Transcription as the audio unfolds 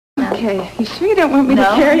Okay. You sure you don't want me to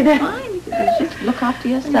carry that? Fine. You just look after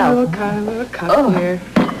yourself. A little cup here.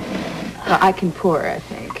 Well, I can pour, I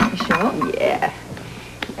think. You sure? Yeah.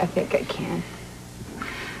 I think I can.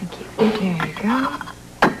 Thank you. There you go.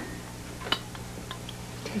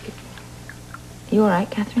 Take it. You all right,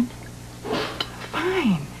 Catherine?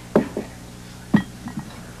 Fine.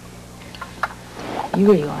 You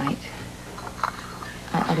really all right?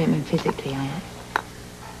 I don't mean physically.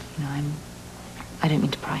 I don't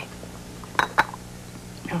mean to pry.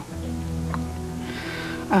 No.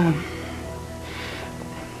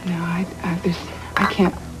 No, I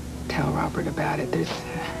can't tell Robert about it.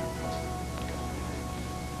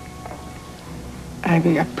 I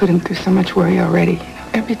put him through so much worry already. You know,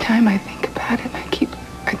 every time I think about it, I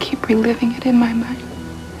keep reliving it in my mind.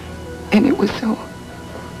 And it was so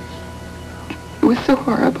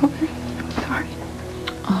horrible. I'm sorry.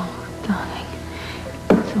 Oh, darling.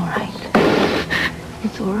 It's all right.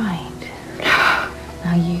 It's all right.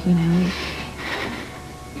 Now, you know,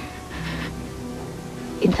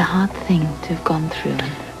 it's a hard thing to have gone through.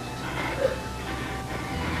 And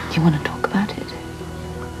do you want to talk about it?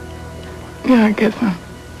 Yeah, I guess so.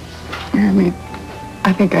 I mean,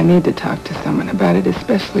 I think I need to talk to someone about it,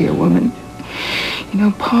 especially a woman. You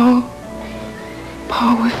know, Paul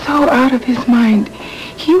was so out of his mind.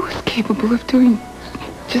 He was capable of doing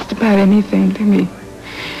just about anything to me.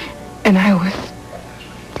 And I was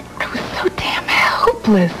so damn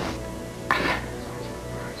helpless.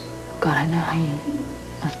 God, I know how you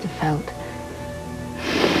must have felt.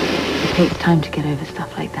 It takes time to get over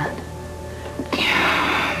stuff like that.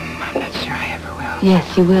 Yeah, I'm not sure I ever will.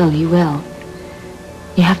 Yes, you will, you will.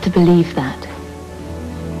 You have to believe that.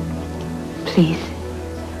 Please.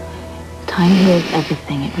 Time heals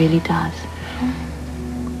everything, it really does.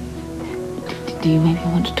 Do you maybe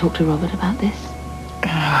want to talk to Robert about this?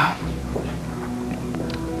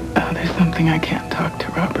 There's something I can't talk to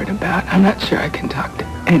Robert about. I'm not sure I can talk to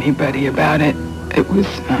anybody about it.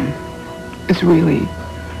 It's really,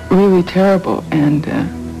 really terrible, and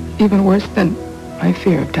even worse than my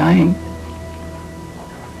fear of dying.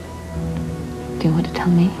 Do you want to tell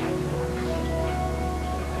me?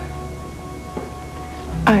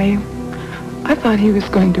 I thought he was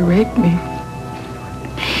going to rape me.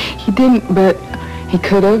 He didn't, but he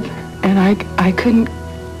could have, and I couldn't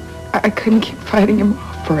keep fighting him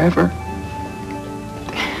off forever.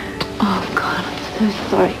 Oh, God, I'm so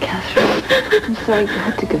sorry, Catherine. I'm sorry you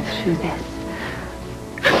had to go through this.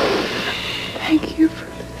 Thank you for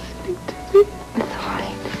listening to me. It's all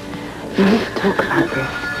right. You need to talk about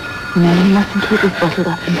this. You know, you mustn't keep this bottled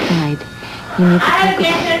up inside. You need to talk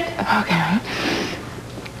about it. Okay.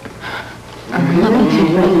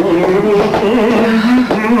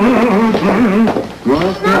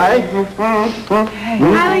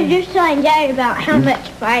 I was just telling Daddy about how much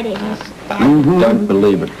fighting is. Don't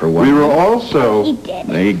believe it for one. We were also He did.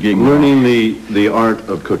 learning the art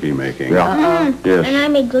of cookie making. Yeah. Yes. And I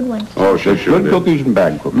made good ones. Oh, she sure Good did. cookies and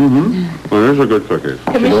bad cookies. Well, there's a good cookie.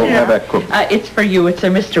 You don't have that cookie. It's for you. It's a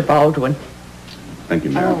Mr. Baldwin. Thank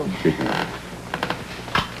you, ma'am.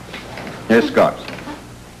 Here's Scott.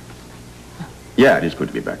 Yeah, it is good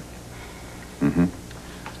to be back.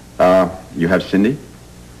 You have Cindy?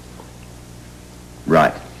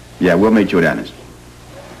 Right. Yeah, we'll meet you at Anna's.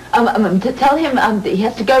 To tell him that he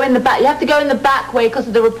has to go in the back. You have to go in the back way because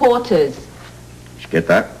of the reporters. Did you get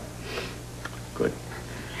that? Good.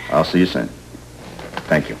 I'll see you soon.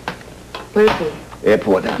 Thank you. Where is he?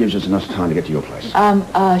 Airport. That gives us enough time to get to your place.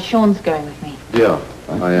 Sean's going with me. Yeah,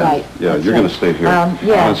 I am. Right. Yeah, you're going to stay here.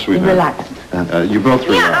 Yeah, sweetheart. relax. You both Yeah,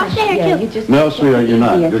 I'll relax. stay here too. You just No, sweetheart, you're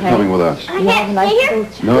not. Okay. You're coming with us. I can't stay here.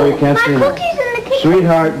 No, you can't My stay cookies here. in the kitchen.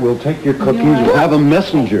 Sweetheart, we'll take your cookies. We'll have a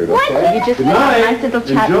messenger, okay? You just Good have a night. nice little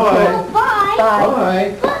chat. Enjoy. Oh, bye.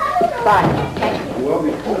 Bye. Bye. Bye. Okay. Well,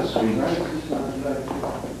 because, sweetheart.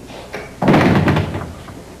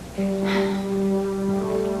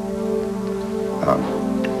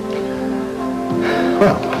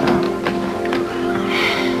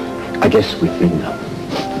 I guess we've been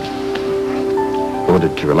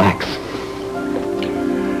ordered to relax.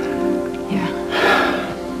 Yeah.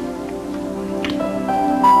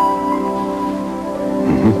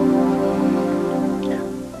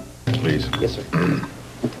 Please. Yes, sir.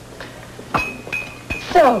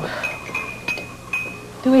 So,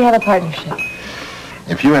 do we have a partnership?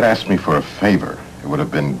 If you had asked me for a favor, it would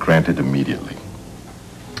have been granted immediately.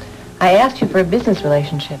 I asked you for a business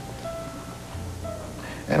relationship.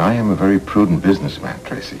 And I am a very prudent businessman,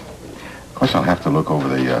 Tracy. Of course, I'll have to look over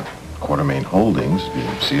the Quartermain holdings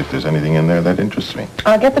and see if there's anything in there that interests me.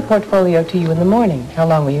 I'll get the portfolio to you in the morning. How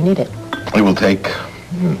long will you need it? It will take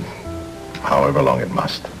however long it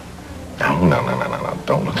must. No.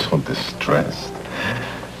 Don't look so distressed.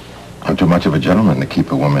 I'm too much of a gentleman to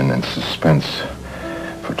keep a woman in suspense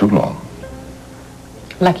for too long.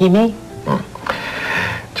 Lucky me.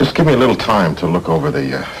 Just give me a little time to look over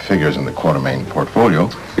the figures in the Quartermain portfolio.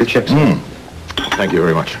 Your chips. Thank you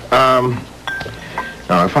very much.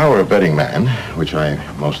 Now, if I were a betting man, which I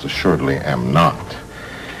most assuredly am not,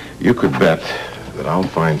 you could bet that I'll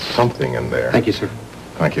find something in there. Thank you, sir.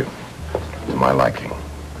 Thank you. To my liking.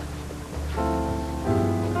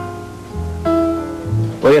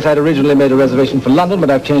 Well, yes, I'd originally made a reservation for London,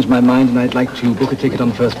 but I've changed my mind, and I'd like to book a ticket on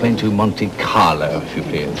the first plane to Monte Carlo, if you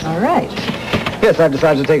please. All right. Yes, I've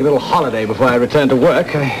decided to take a little holiday before I return to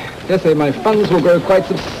work. I dare say my funds will grow quite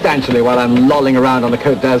substantially while I'm lolling around on the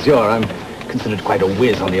Côte d'Azur. I'm considered quite a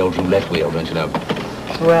whiz on the old roulette wheel, don't you know?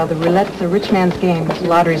 Well, the roulette's a rich man's game. The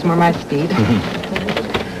lottery's more my speed.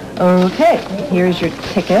 Okay, here's your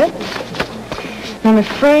ticket. I'm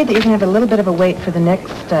afraid that you're going to have a little bit of a wait for the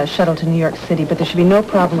next shuttle to New York City, but there should be no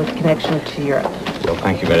problem with the connection to Europe. Well,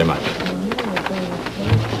 thank you very much.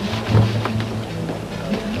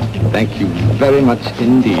 Thank you very much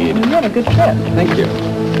indeed. You had a good trip. Thank you.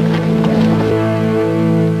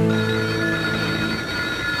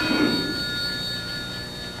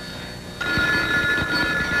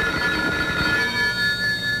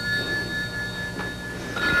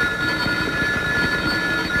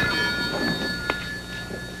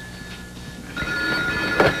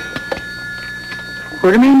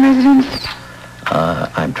 Quartermain residence?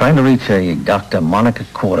 I'm trying to reach a Dr. Monica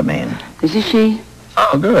Quartermain. This is she?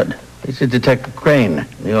 Oh, good. This is Detective Crane,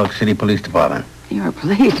 New York City Police Department. You're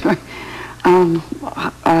police.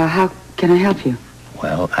 How can I help you?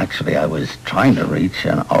 Well, actually, I was trying to reach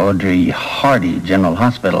an Audrey Hardy General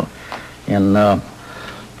Hospital in a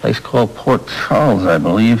place called Port Charles, I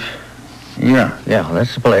believe. Yeah,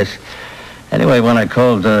 that's the place. Anyway, when I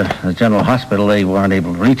called the General Hospital, they weren't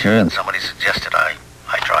able to reach her, and somebody suggested I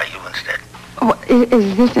try you instead. Oh,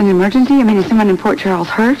 is this an emergency? I mean, is someone in Port Charles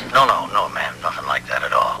hurt? No, ma'am. Nothing like that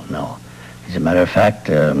at all. No. As a matter of fact,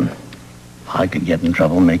 I could get in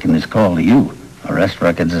trouble making this call to you. Arrest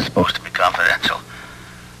records are supposed to be confidential.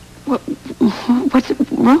 What's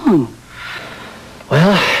wrong?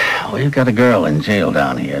 Well, we've got a girl in jail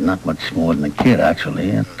down here. Not much more than a kid,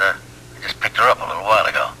 actually. And I just picked her up a little while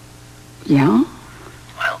ago. Yeah?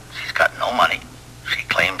 Well, she's got no money. She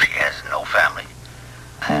claims she has no family.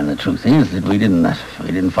 And the truth is that we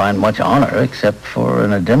didn't find much on her except for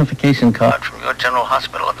an identification card from your general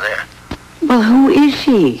hospital up there. Well, who is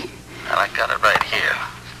she? And I got it right here.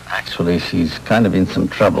 Actually, she's kind of in some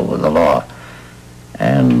trouble with the law.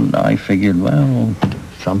 And I figured, well,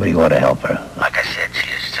 somebody ought to help her. Like I said,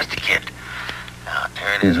 she is just a kid.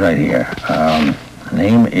 Here it is right here. Her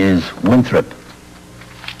name is Winthrop.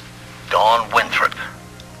 Dawn Winthrop.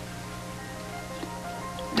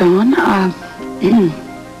 Dawn,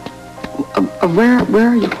 where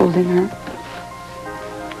are you holding her?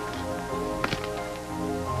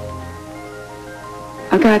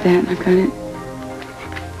 I got that. I got it.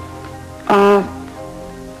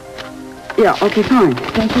 Yeah, okay, fine.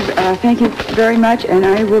 Thank you very much, and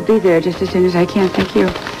I will be there just as soon as I can. Thank you.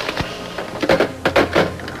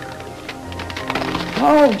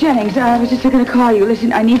 Oh, Jennings, I was just going to call you.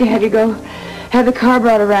 Listen, I need to have you go have the car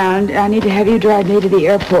brought around. I need to have you drive me to the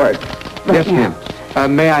airport right now. Yes,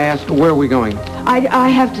 ma'am. May I ask, where are we going? I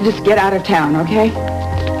have to just get out of town, okay?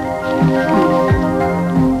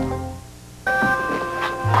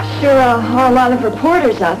 Sure are a lot of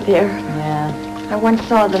reporters out there. Yeah. I once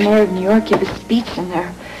saw the mayor of New York give a speech, and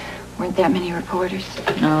there weren't that many reporters.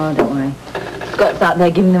 No, don't worry. Scott's out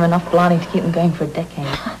there giving them enough blarney to keep them going for a decade.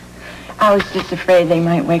 I was just afraid they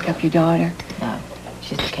might wake up your daughter. No,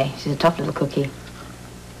 she's okay. She's a tough little cookie.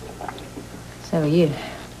 So are you.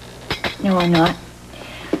 No, I'm not.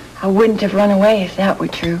 I wouldn't have run away if that were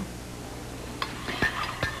true.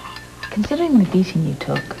 Considering the beating you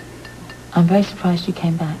took, I'm very surprised you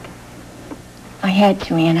came back. I had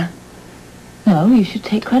to, Anna. No, you should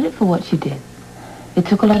take credit for what you did. It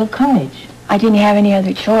took a lot of courage. I didn't have any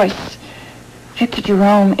other choice. Victor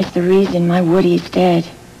Jerome is the reason my Woody's dead.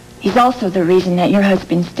 He's also the reason that your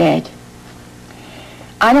husband's dead.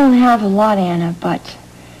 I don't have a lot, Anna, but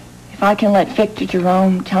if I can let Victor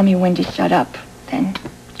Jerome tell me when to shut up, then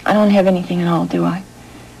I don't have anything at all, do I?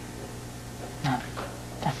 No,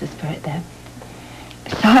 that's the spirit there.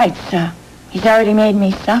 Besides, he's already made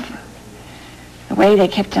me suffer. The way they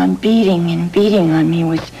kept on beating and beating on me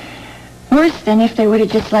was worse than if they would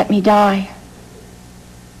have just let me die.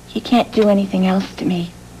 He can't do anything else to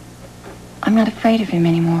me. I'm not afraid of him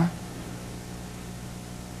anymore.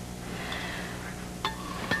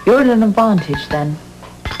 You're at an advantage, then.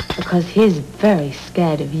 Because he's very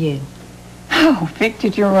scared of you. Oh, Victor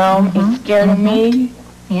Jerome is scared of me?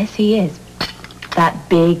 Yes, he is. That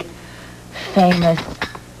big, famous,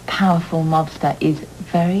 powerful mobster is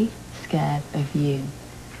very scared of you.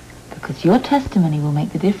 Because your testimony will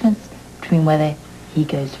make the difference between whether he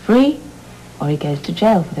goes free or he goes to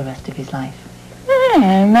jail for the rest of his life.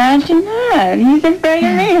 Yeah, imagine that. He's afraid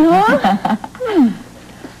of me, huh?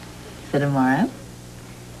 So tomorrow,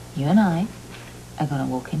 you and I are going to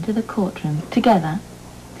walk into the courtroom together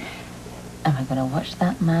and we're going to watch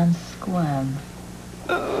that man squirm.